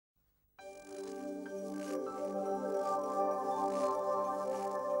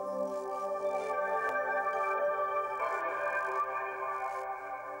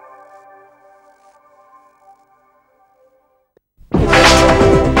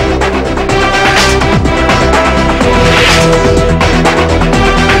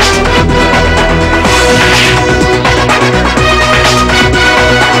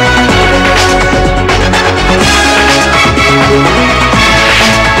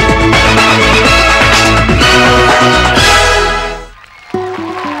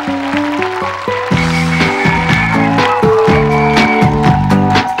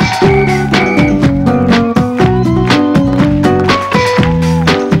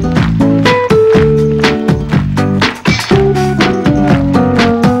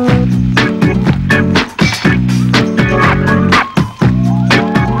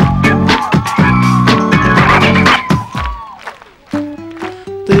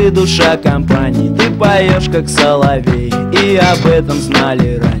ты душа компании, ты поешь как соловей. И об этом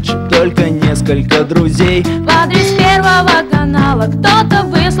знали раньше только несколько друзей. В адрес Первого канала кто-то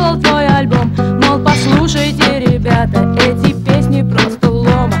выслал твой альбом, мол, послушайте, ребята, эти песни просто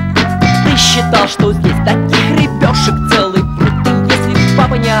лома. Ты считал, что здесь таких рыбешек целый пруд, и если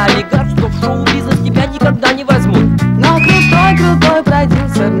папа не олигарх, то в шоу-бизнес тебя никогда не возьмут. Но крутой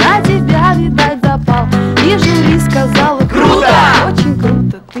продюсер на тебя, видать, запал, и жюри сказала: круто! Очень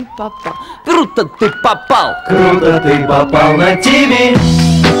круто ты попал. Круто ты попал! Круто ты попал на ТВ.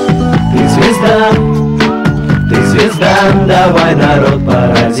 Ты звезда, ты звезда, давай народ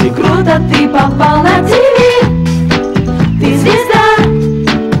порази. Круто ты попал на ТВ. Ты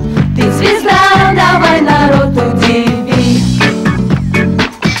звезда, давай народ удиви.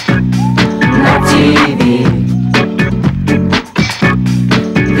 На ТВ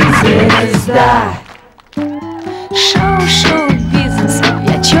ты звезда. Шоу-бизнес,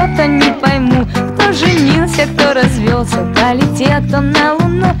 я чё-то не пойму, кто женился, кто развелся, полетит он на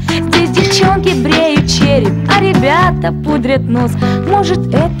луну. Здесь девчонки бреют череп, а ребята пудрят нос.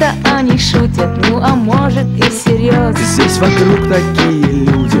 Может, это они шутят, ну а может и всерьез. Здесь вокруг такие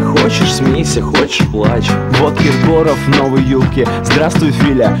люди, хочешь смейся, хочешь плачь. Вот Киркоров в новой юбке, здравствуй,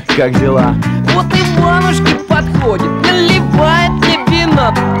 Филя, как дела? Вот Иванушки подходит, наливает мне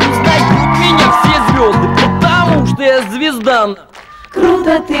вина. Узнают меня все звезды, потому что я звезда.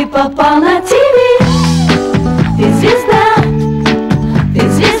 Круто ты попал на ТВ. Ты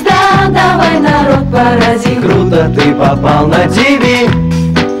звезда, давай народ порази. Круто ты попал на ТВ.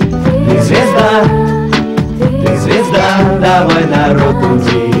 Ты звезда, давай народ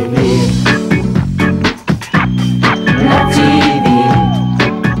удиви. На ТВ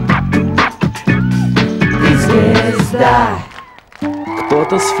ты звезда.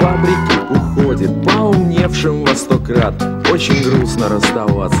 Кто-то с фабрики уходит, поумневшим во 100 крат. Очень грустно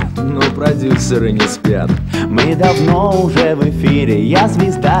расставаться, но продюсеры не спят. Мы давно уже в эфире, я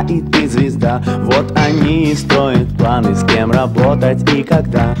звезда и ты звезда. Вот они и строят планы, с кем работать и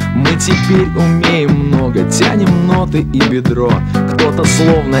когда. Мы теперь умеем много, тянем ноты и бедро. Кто-то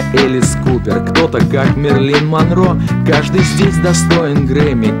словно Элис Купер, кто-то как Мерлин Монро. Каждый здесь достоин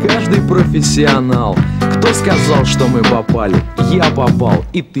Грэмми, каждый профессионал. Кто сказал, что мы попали? Я попал,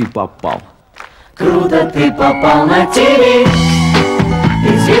 и ты попал. Круто ты попал на ТВ.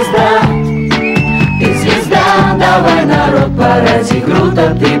 Ты звезда, давай народ порази.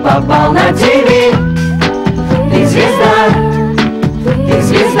 Круто ты попал на ТВ. Ты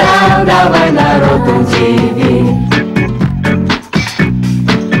звезда, давай народ удиви.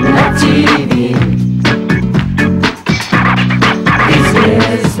 На ТВ ты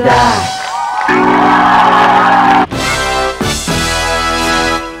звезда.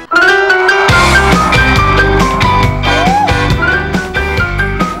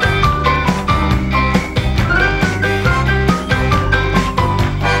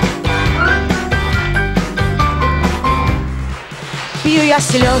 Пью я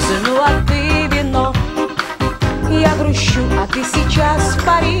слезы, ну а ты вино. Я грущу, а ты сейчас в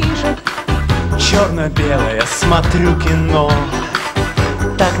Париже. Черно-белое, смотрю кино.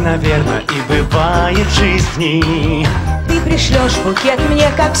 Так, наверное, и бывает в жизни. Ты пришлешь букет мне,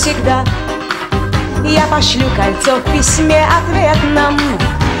 как всегда. Я пошлю кольцо в письме ответном.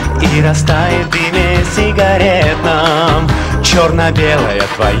 И растает в дыме сигаретном. Черно-белая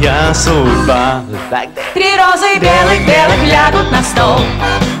твоя судьба. 3 розы белых лягут на стол.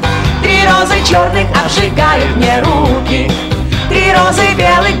 3 розы черных обжигают мне руки. 3 розы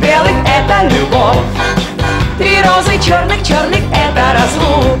белых это любовь. 3 розы черных это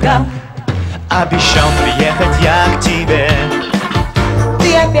разлука. Обещал приехать я к тебе.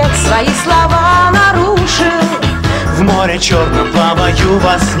 Ты опять свои слова нарушил. В море черном плаваю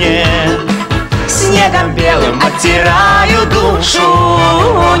во сне. Снегом белым оттираю душу.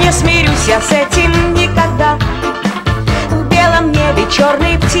 Не смирюсь я с этим никогда. В белом небе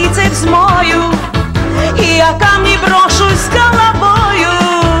черные птицы взмою. И я камни брошусь с головою.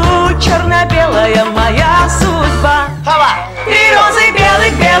 Черно-белая моя судьба. 3 розы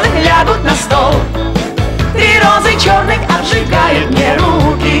белых лягут на стол. 3 розы черных обжигают мне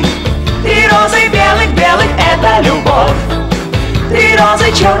руки. 3 розы белых это любовь. 3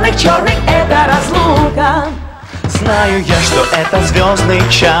 розы черных это разлука. Знаю я, что это звездный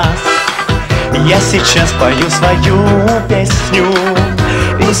час. Я сейчас пою свою песню.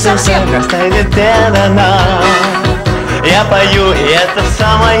 И совсем расставит на. Я пою, и это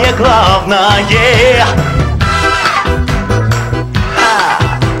самое главное.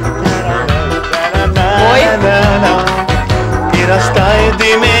 Ой. И растает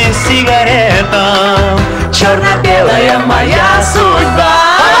дыме сигарета. Черно-белая моя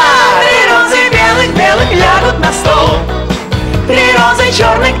судьба.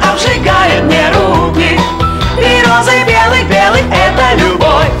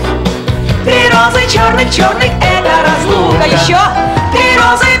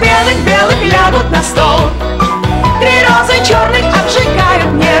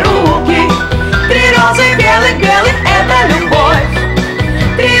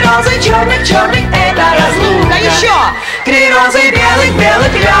 черных, черных это разлука. Еще! 3 розы белых,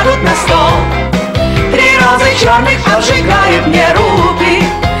 белых лягут на стол. 3 розы черных обжигают мне руки.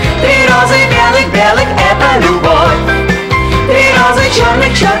 3 розы белых, белых это любовь. 3 розы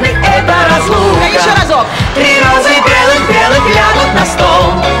черных, черных это разлука. Еще разок! 3 розы белых, белых лягут на стол.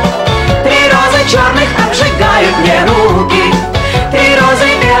 3 розы черных обжигают мне руки. 3 розы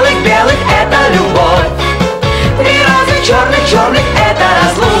белых, белых это любовь. 3 розы черных, черных это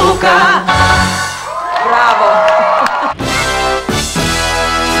разлука. Браво!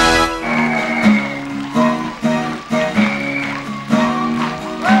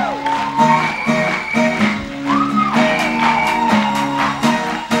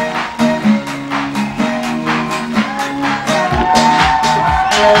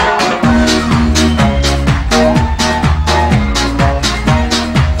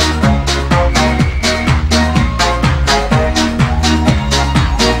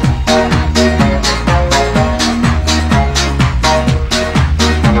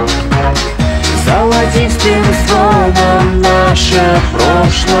 Золотистым звоном наше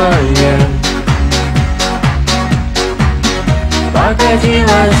прошлое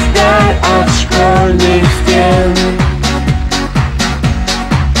покатилось вдаль от школьных стен.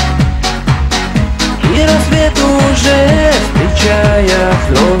 И рассвет уже встречая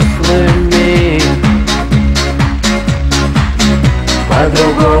взрослыми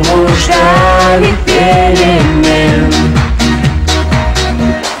по-другому ждали перемен.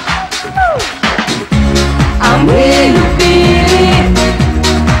 А мы любили,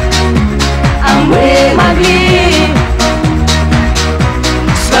 а мы могли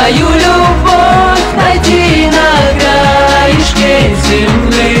свою любовь найти на краешке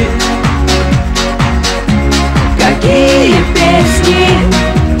земли. Какие песни,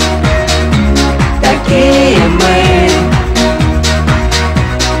 такие мы.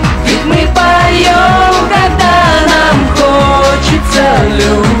 Ведь мы поем, когда нам хочется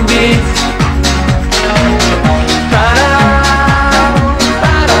любить.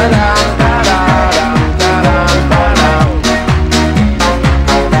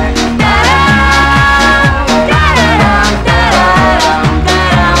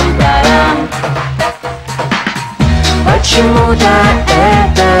 Почему-то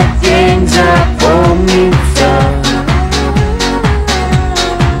этот день запомнится,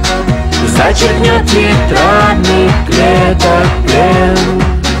 зачеркнет тетрадных клеток плен.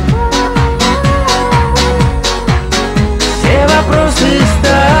 Все вопросы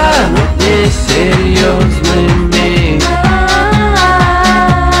станут несерьезными,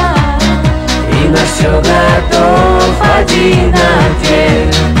 и на все готов один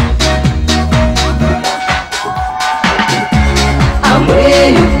ответ. Мы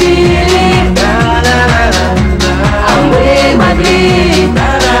любили, а мы могли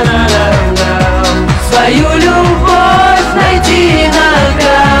свою любовь найти на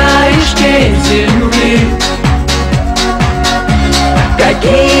краешке земли.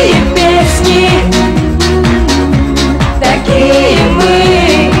 Какие песни, такие мы.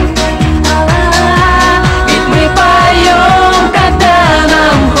 Ведь мы поем, когда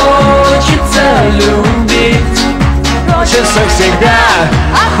нам хочется любить. Хочется всегда,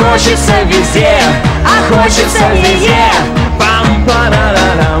 а хочется везде, а хочется везде.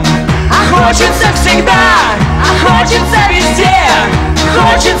 Пам-парарам. А хочется всегда, а хочется везде,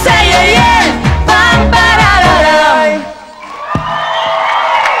 хочется е-е. Пам-парарам.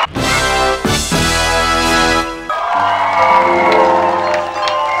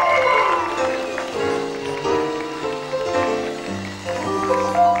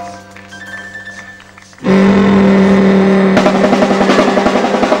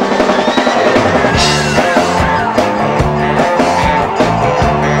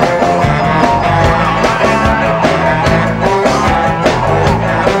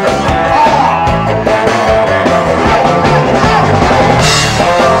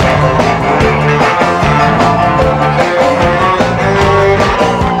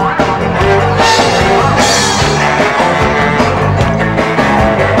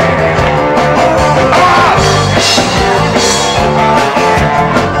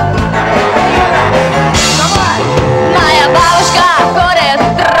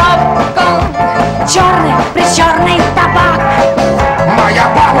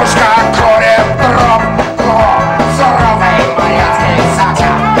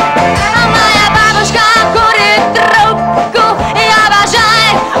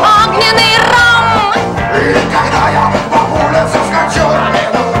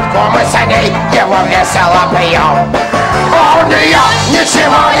 весело пьем. У нее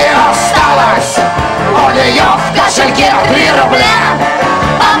ничего не осталось, у нее в кошельке 3 рубля,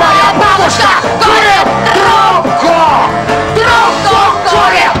 а моя бабушка бабушка курит трубку. Трубку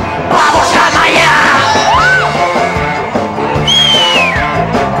курит бабушка моя.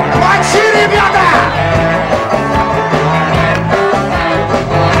 Мочи, ребята!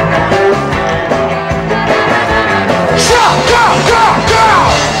 Go!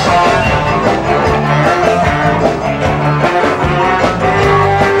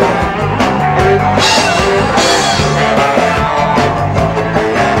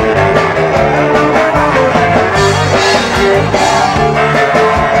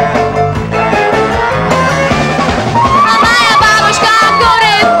 Моя бабушка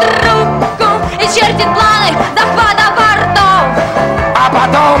курит трубку и чертит планы до хвата бортов. А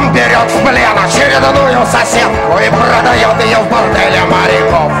потом берет в плен очередную соседку и продает ее в борделе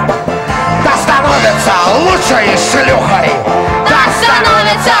моряков. Да становится лучшей шлюхой, Так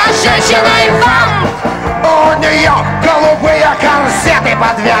становится женщиной-вамп. у нее голубые корсеты,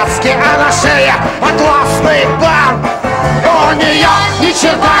 подвязки, а на шее атласный бант. У нее ни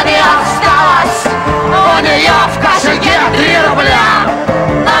черта не осталось, у нее в кошельке 3 рубля.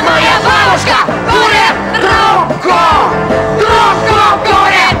 А моя бабушка Курит трубку, трубку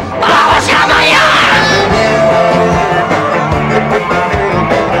курит бабушка моя.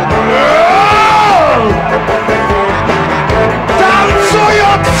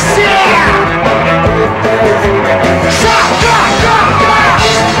 Танцуют все! Ша-ха-ха-ха!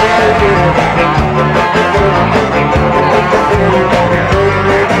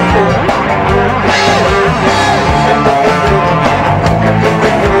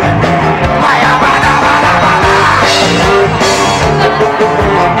 Моя вода-вода-вода!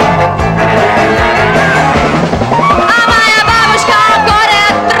 А моя бабушка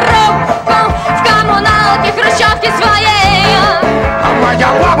курит трубку в коммуналке хрущевки своей. А моя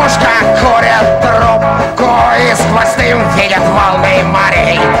бабушка курит трубку и сквозь дым видит волны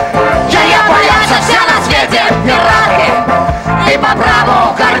морей. Ее боятся все на свете пираты и по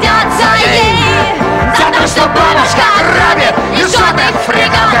праву гордятся ей. За то, что бабушка грабит лишённых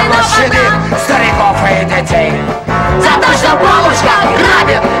фрегат и лошадей, стариков и детей. За то, что бабушка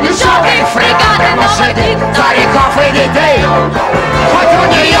грабит лишённых фрегат и лошадей, стариков и детей. Хоть у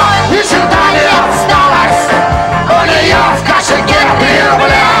нее ни черта не осталось, у нее в кошельке 3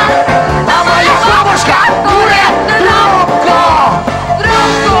 рубля. А моя бабушка курит трубку.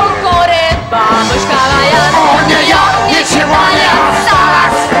 Трубку курит бабушка моя. У нее ничего не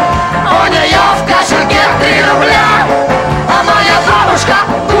осталось, у нее в кошельке 3 рубля. А моя бабушка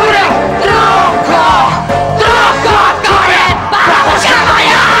курит трубку. Трубку курит бабушка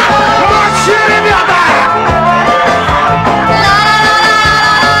моя. Мочи, ребята!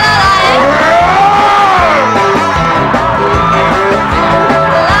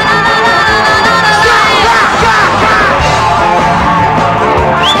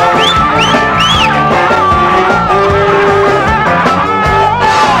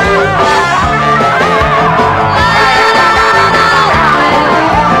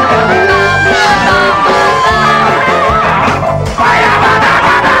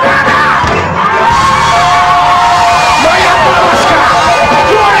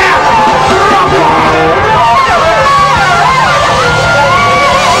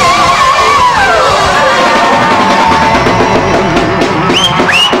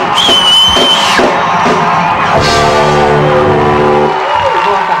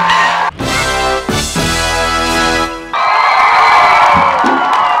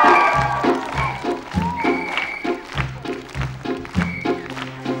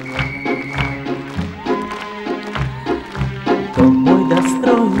 Дом мой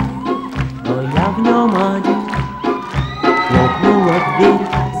достроен, но я в нем один. Хлопнула дверь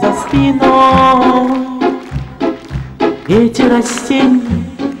за спиной. Ветер осенний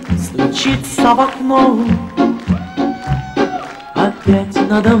стучится в окно. Опять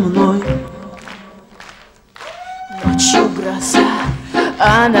надо мной. Ночью гроза,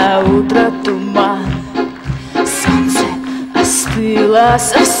 а на утро туман. Солнце остыло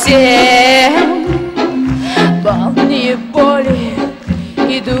совсем. Волны боли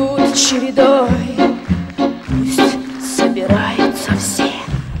идут чередой. Пусть собираются все.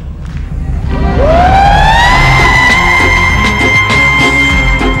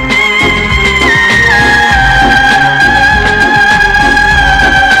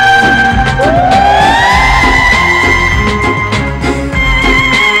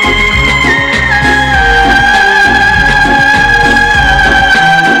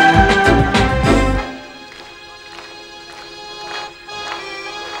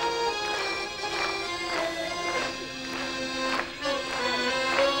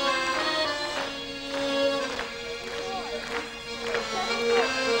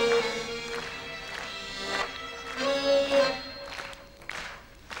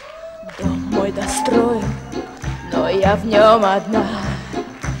 Дом мой достроен, но я в нем одна.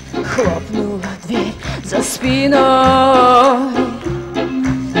 Хлопнула дверь за спиной.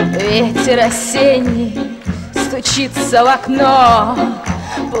 Ветер осенний стучится в окно,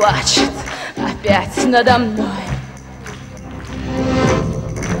 плачет опять надо мной.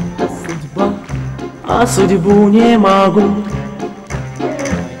 Судьба, а судьбу не могу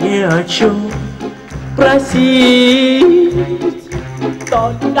ни о чем просить.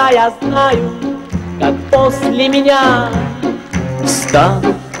 Только я знаю, как после меня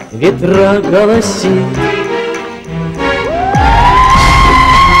станут ветра голосить.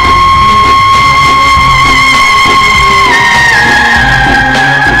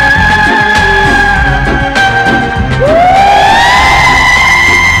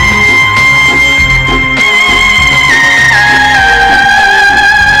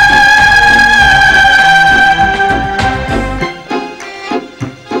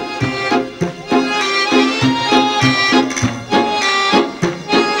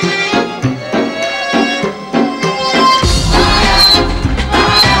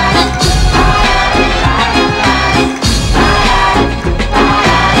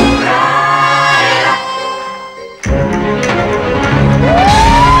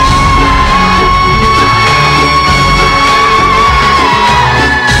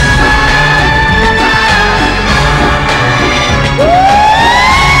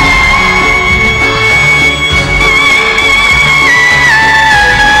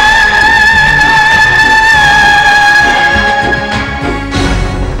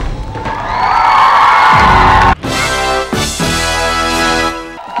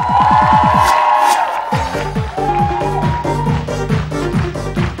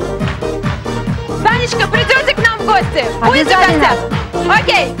 Будет концерт?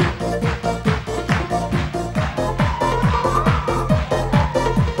 Окей!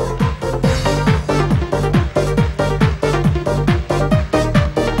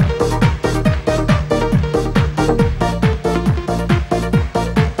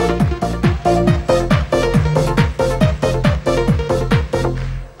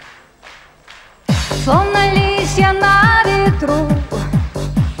 Словно листья на ветру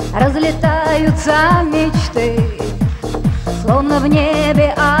разлетаются мечты, словно в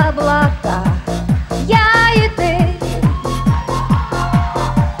небе облака, я и ты.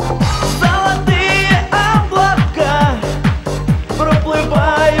 Золотые облака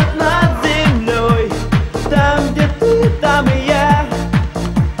проплывают над землей. Там, где ты, там и я.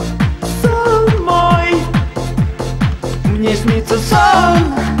 Сон мой, мне снится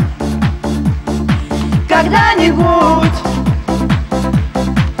сон. Когда-нибудь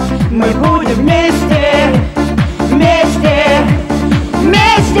мы будем вместе, вместе,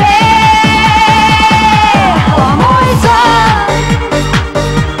 вместе. О, мой сон,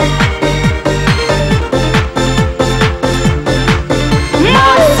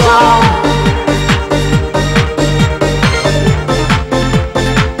 мой сон,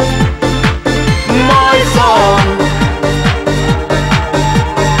 мой сон.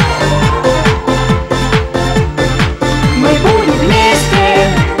 Мы будем вместе.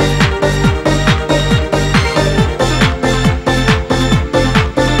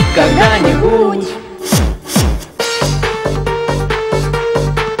 Когда-нибудь.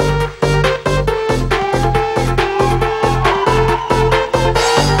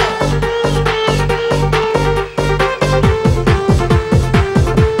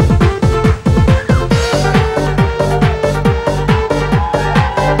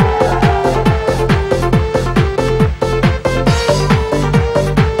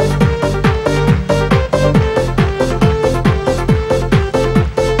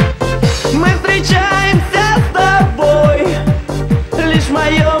 Мы встречаемся с тобой лишь в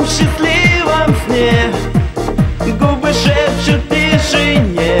моем счастливом сне. Губы шепчут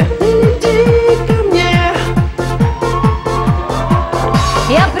тишине: иди ко мне.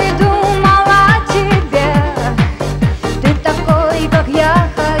 Я придумала тебе, ты такой, как я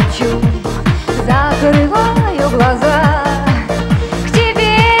хочу. Закрываю глаза, к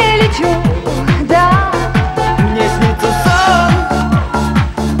тебе лечу, да. Мне снится сон.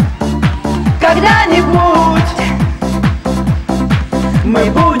 Когда-нибудь мы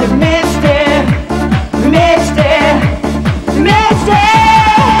будем вместе, вместе, вместе.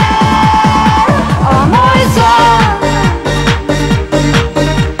 О, мой сон,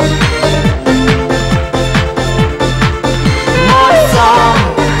 мой сон,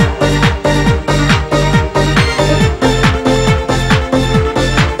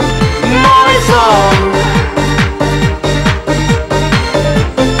 мой сон.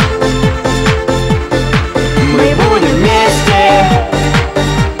 Мы будем вместе,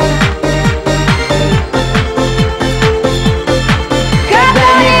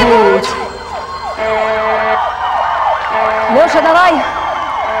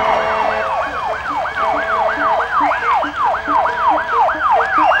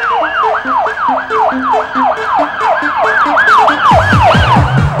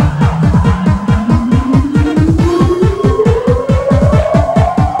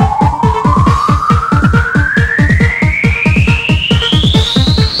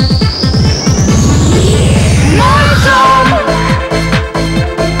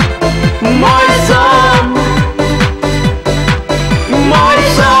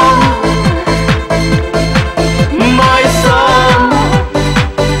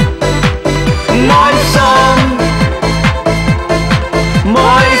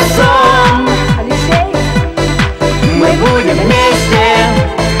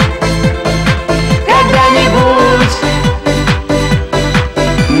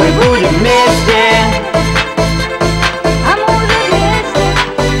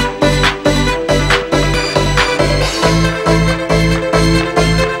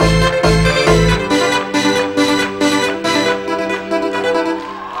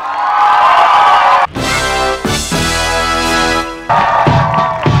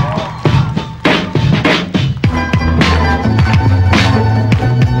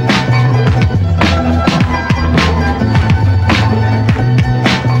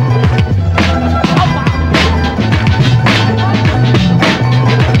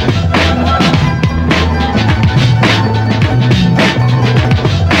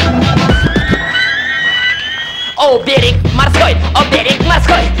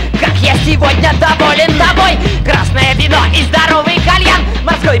 морской, как я сегодня доволен тобой. Красное вино и здоровый кальян,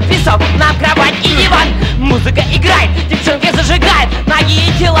 морской песок, на кровать и диван. Музыка играет, девчонки зажигает, ноги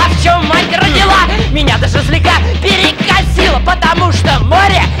и тела, в чем мать родила. Меня даже слегка перекосило, потому что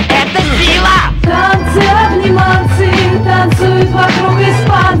море — это сила. Танцы, обниманцы, танцуют вокруг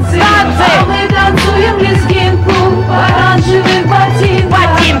испанцы. Танцы! А мы танцуем лезгинку в оранжевых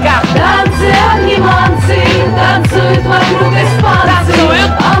ботинках. Танцы, обниманцы, танцуют вокруг испанцы.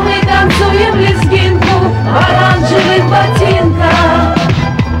 Танцуют! А мы танцуем лезгинку в оранжевых ботинках.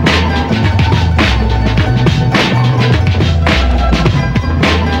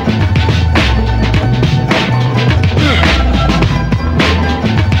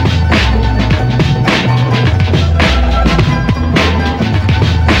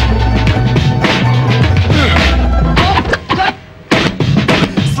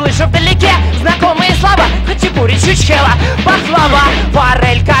 Слышу вдалеке знакомые слова: хачапури, чучхела, пахлава,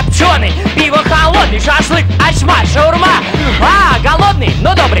 форель копченый, пиво холодный, шашлык, ачма, шаурма. А, голодный,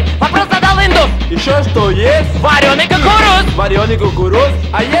 но добрый, вопрос задал индус. Еще что есть? Вареный кукуруз. Вареный кукуруз,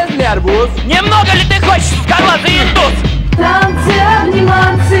 а если арбуз? Немного ли ты хочешь, узкоглазый индус? Танцы,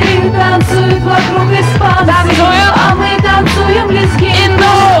 обниманцы, танцуют вокруг испанцы. Танцуют? А мы танцуем лезгинку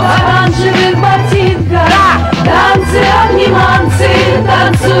Индус! в оранжевых ботинках. Да! Танцы, обниманцы,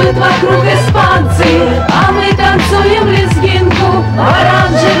 танцуют вокруг испанцы. А мы танцуем лезгинку в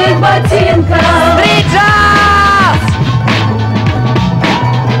оранжевых ботинках. Стрит-джаз!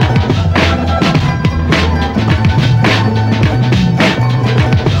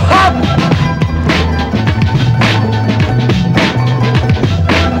 Хоп!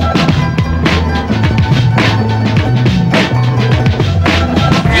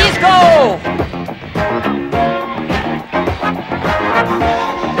 Диско!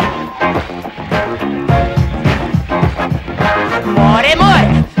 Море,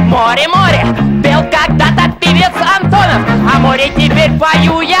 море, море, море, пел когда-то певец Антонов, а море теперь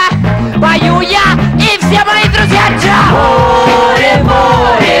пою я, и все мои друзья. Чао! Море,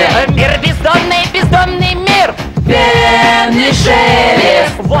 море, Мир бездонный, бездонный мир, пенный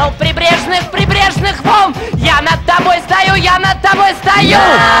шелест. волн прибрежных волн. Я над тобой стою, я над тобой стою.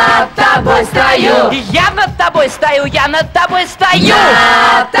 Над тобой стою, Я над тобой стою, я над тобой стою.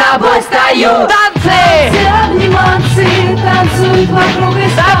 над тобой стою. Танцы! Танцы, обниманцы, танцуют вокруг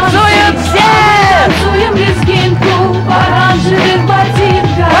испанцы. Танцуют все! Танцуем лезгинку в оранжевых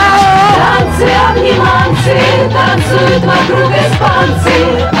ботинках. Ау! Танцы, обниманцы, танцуют вокруг испанцы.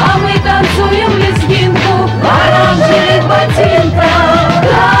 А мы танцуем лезгинку в оранжевых ботинках.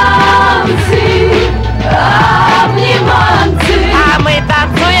 Танцы, обниманцы, А мы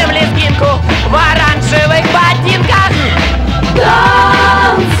танцуем лезгинку в оранжевых ботинках.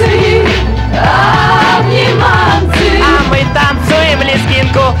 танцы, обниманцы. А мы танцуем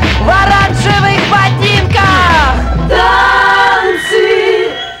лезгинку в оранжевых ботинках. Танцы,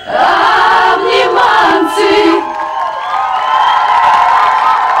 обниманцы.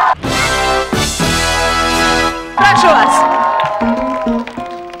 Прошу вас.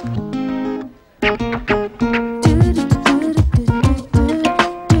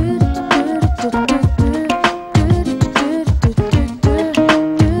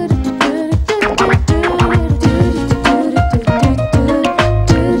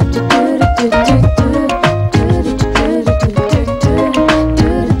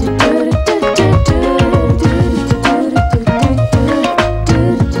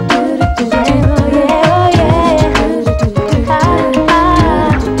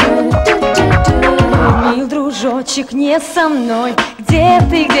 Мил дружочек не со мной.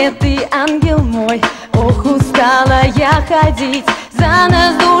 Где ты, ангел мой? Ох, устала я ходить, за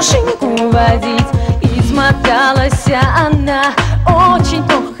нас душеньку водить. Измоталась она очень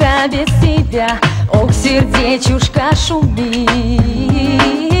плохо без тебя. Ох, сердечушка шумит.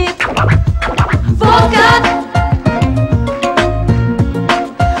 Вот как!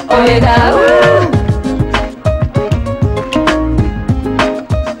 Ой, да,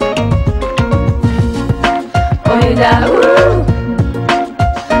 ой, да,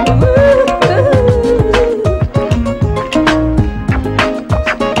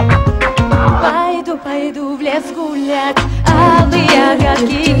 Пойду в лес гулять, алые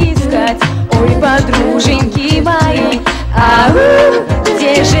огоньки искать. Ой, подруженьки мои,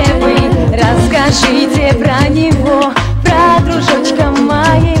 где же вы? Расскажите про него, про дружочка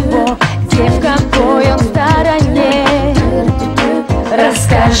моего. Где, в какой он стороне?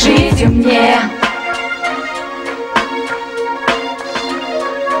 Расскажите мне.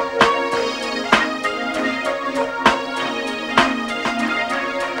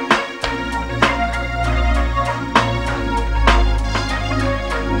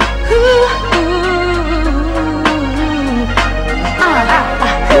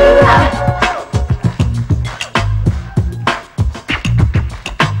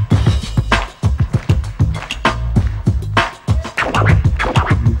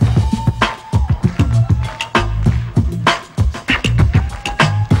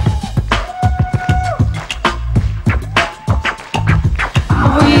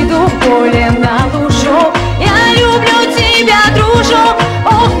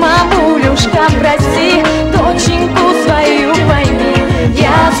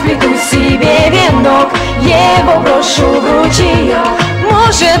 его брошу в ручеек,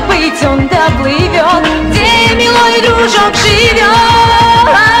 может быть, он доплывет, где милой дружок живет.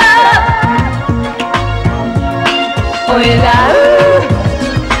 Ой, да,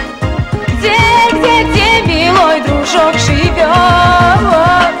 где милой дружок живет.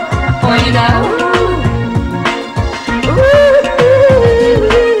 Ой, да,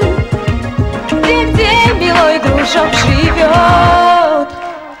 где милой дружок живет.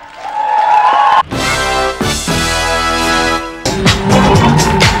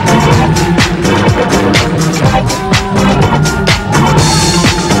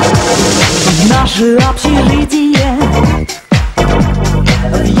 В наше общежитие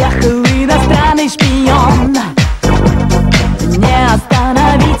въехал иностранный шпион. Не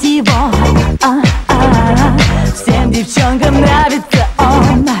остановить его, всем девчонкам нравится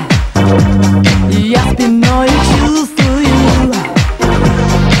он. Я спиной чувствую,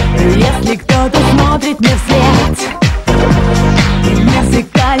 если кто-то смотрит мне вслед.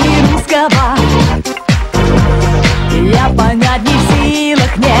 Языка не русского я понять не в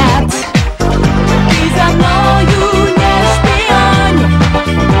силах, нет. Ты за мною не шпионь,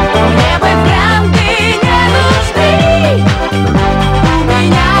 мне бойфренды не нужны. У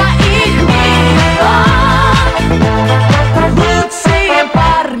меня их миллион, лучшие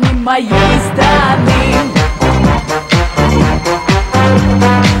парни моей страны.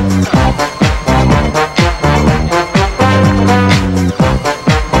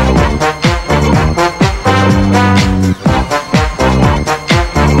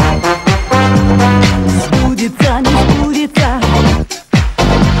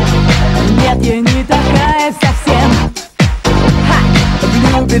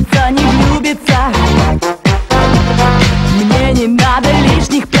 Не влюбится. Мне не надо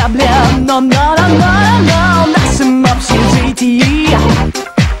лишних проблем, но в нашем общежитии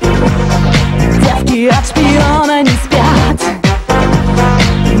девки от шпиона не спят.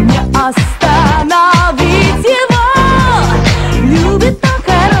 Не остановить его, любит он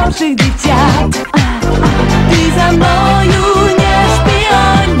хороших девчат. Ты за мною не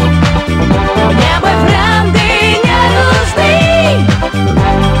шпионь, мне бойфренды не нужны.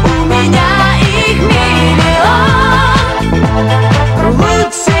 У меня их миллион,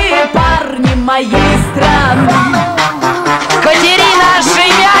 лучшие парни моей страны. Катерина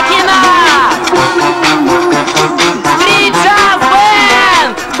Шемякина, Street Jazz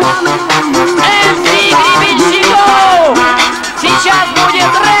Band, MC Гребенщиков. Сейчас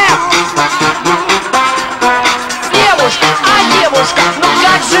будет рэп. Девушка, ну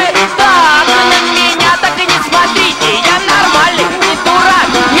как же так? На меня так и не смотрите, я нормальный, не дурак.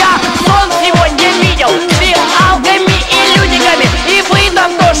 Я сон сегодня видел с фиалками и людиками, и вы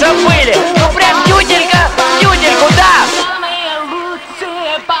там тоже были. Ну прям тютельку, да.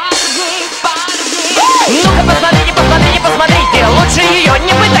 Ну-ка посмотрите, лучше ее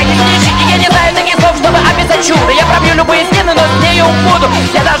не пытайтесь, не ищите. Я не знаю таких слов, чтобы описать чудо. Я пробью любые стены, но с нею буду.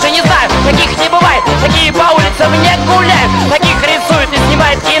 Я даже не знаю, таких не бывает. Такие по улицам не гуляют, таких рисуют и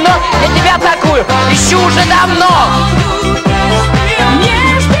снимают кино. Я тебя такую ищу уже давно.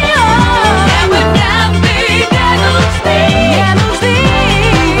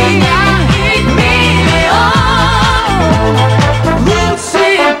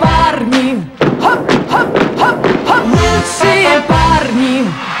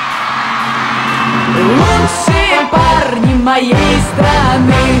 Лучшие парни моей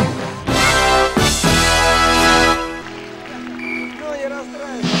страны.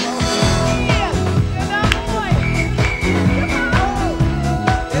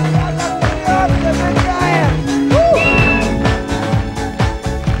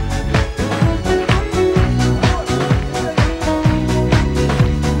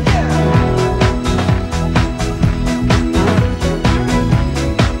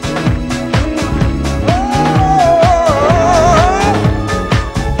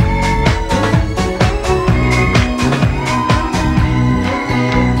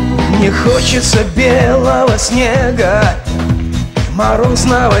 Хочется белого снега,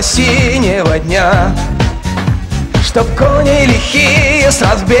 морозного синего дня, чтоб кони лихие с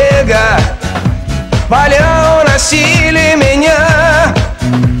разбега поля уносили меня,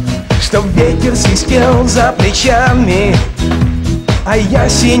 чтоб ветер свистел за плечами, а я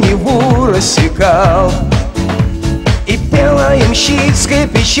синеву рассекал и пела ямщицкой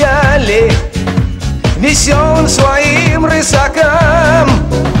печали веселым своим рысакам.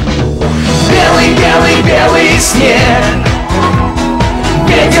 Белый, белый, белый снег,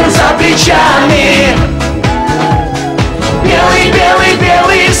 ветер за плечами. Белый, белый,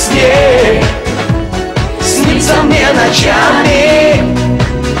 белый снег снится мне ночами.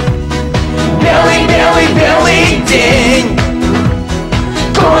 Белый, белый, белый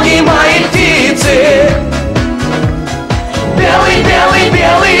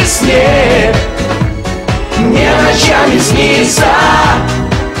снег мне ночами снится,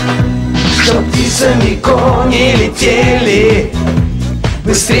 чтоб птицами кони летели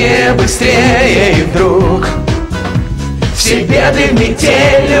быстрее, быстрее, и вдруг все беды в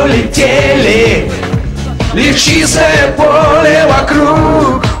метель улетели, лишь чистое поле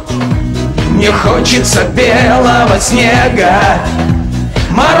вокруг. Мне хочется белого снега,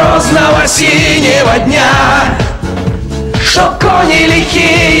 морозного синего дня, чтоб кони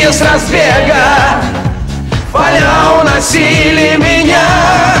лихие с разбега поля уносили меня.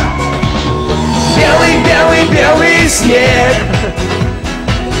 Белый, белый, белый снег,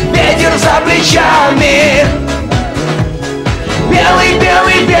 ветер за плечами. Белый,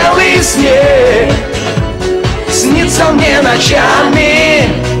 белый, белый снег снится мне ночами.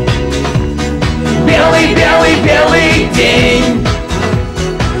 Белый, белый, белый день,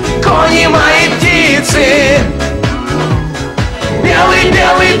 кони мои птицы. Белый,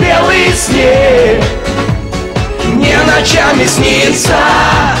 белый, белый снег мне ночами снится.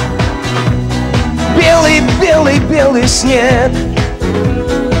 Белый, белый, белый снег,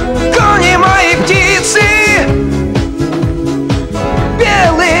 кони мои птицы.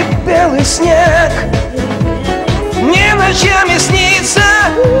 Белый, белый снег мне ночами снится.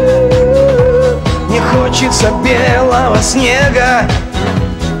 Мне хочется белого снега,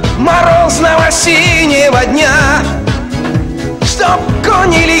 морозного синего дня, чтоб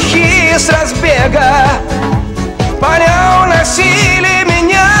кони лихие с разбега поля уносили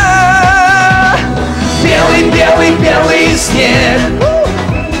меня. Белый, белый, белый снег,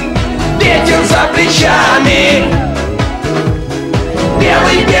 ветер за плечами.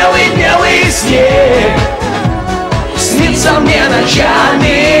 Белый, белый, белый снег снится мне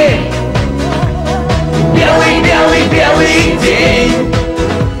ночами. Белый, белый, белый день,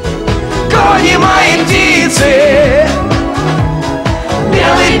 кони мои птицы.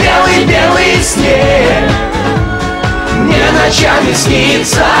 Белый, белый, белый снег мне ночами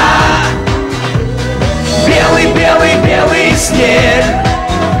снится. Белый, белый, белый снег,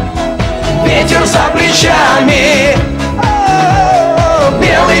 ветер за плечами.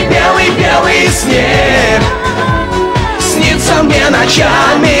 Белый, белый, белый снег снится мне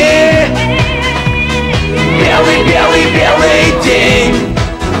ночами. Белый, белый, белый день,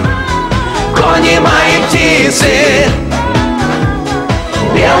 кони мои птицы.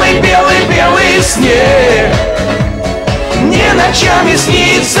 Белый, белый, белый снег мне ночами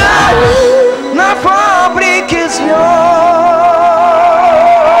снится. На фабрике звезд